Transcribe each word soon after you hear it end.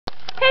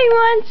Hi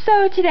everyone,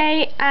 so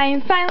today I'm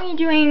finally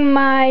doing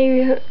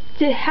my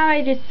how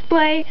I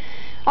display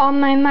all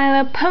my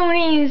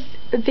MLPs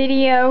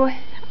video,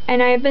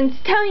 and I've been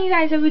telling you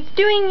guys I was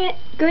going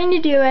to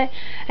do it.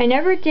 I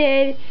never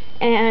did,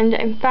 and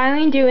I'm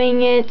finally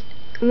doing it.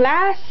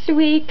 Last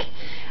week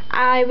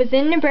I was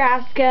in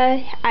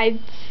Nebraska. I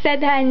said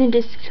that in the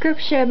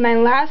description of my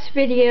last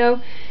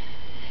video,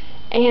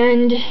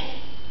 and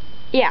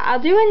yeah,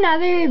 I'll do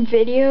another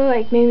video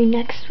like maybe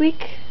next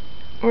week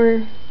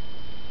or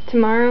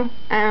tomorrow,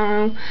 I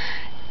don't know,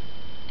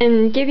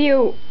 and give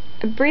you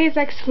a brief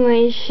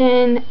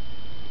explanation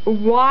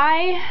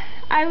why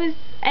I was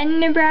in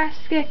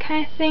Nebraska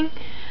kind of thing.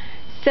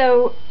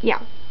 So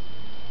yeah,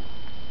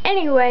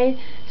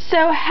 anyway,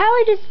 so how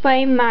I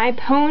display my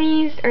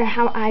ponies, or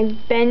how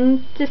I've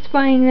been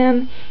displaying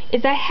them,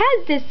 is I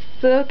had this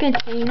little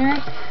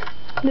container,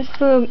 this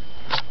little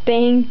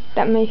thing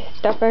that my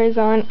stuffer is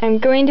on. I'm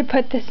going to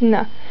put this in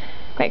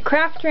my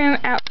craft room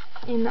out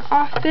in the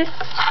office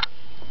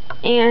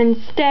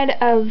instead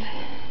of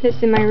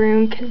this in my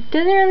room, because it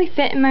doesn't really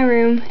fit in my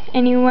room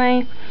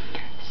anyway.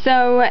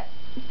 So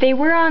they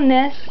were on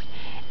this,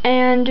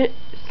 and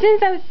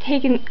since I was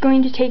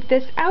going to take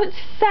this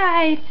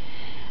outside,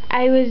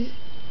 I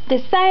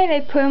decided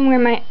I'd put them where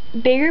my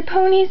bigger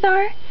ponies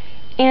are,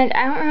 and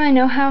I don't really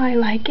know how I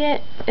like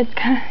it. It's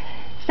kind of,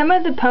 some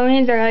of the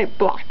ponies are like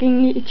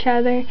blocking each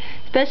other,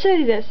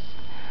 especially this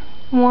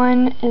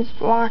one is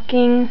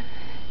blocking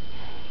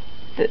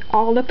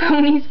all the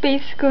ponies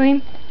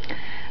basically.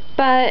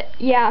 But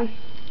yeah,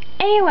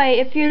 anyway,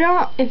 if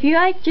you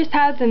like just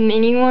have the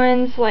mini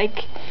ones,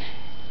 like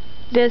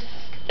this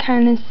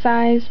kind of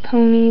size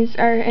ponies,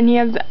 or any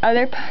of the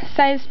other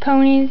size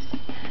ponies,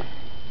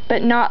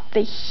 but not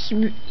the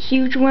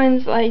huge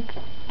ones like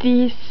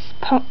these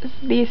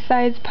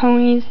size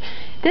ponies,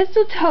 this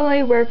will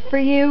totally work for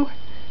you.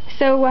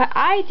 So what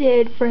I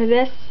did for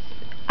this,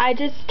 I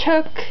just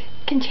took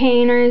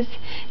containers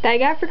that I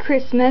got for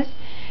Christmas,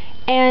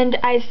 and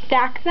I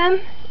stacked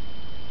them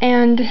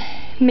and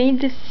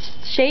made this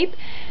shape,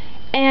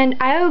 and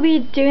I will be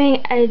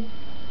doing a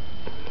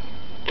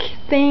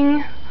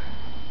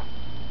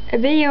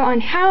video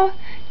on how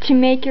to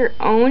make your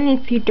own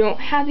if you don't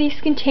have these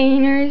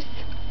containers.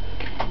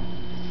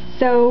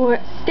 So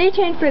stay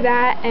tuned for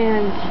that.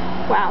 And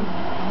wow,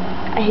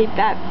 I hate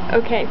that.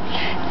 Okay,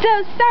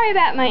 so sorry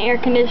about my air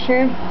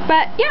conditioner,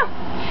 but yeah,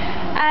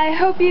 I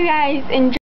hope you guys enjoy.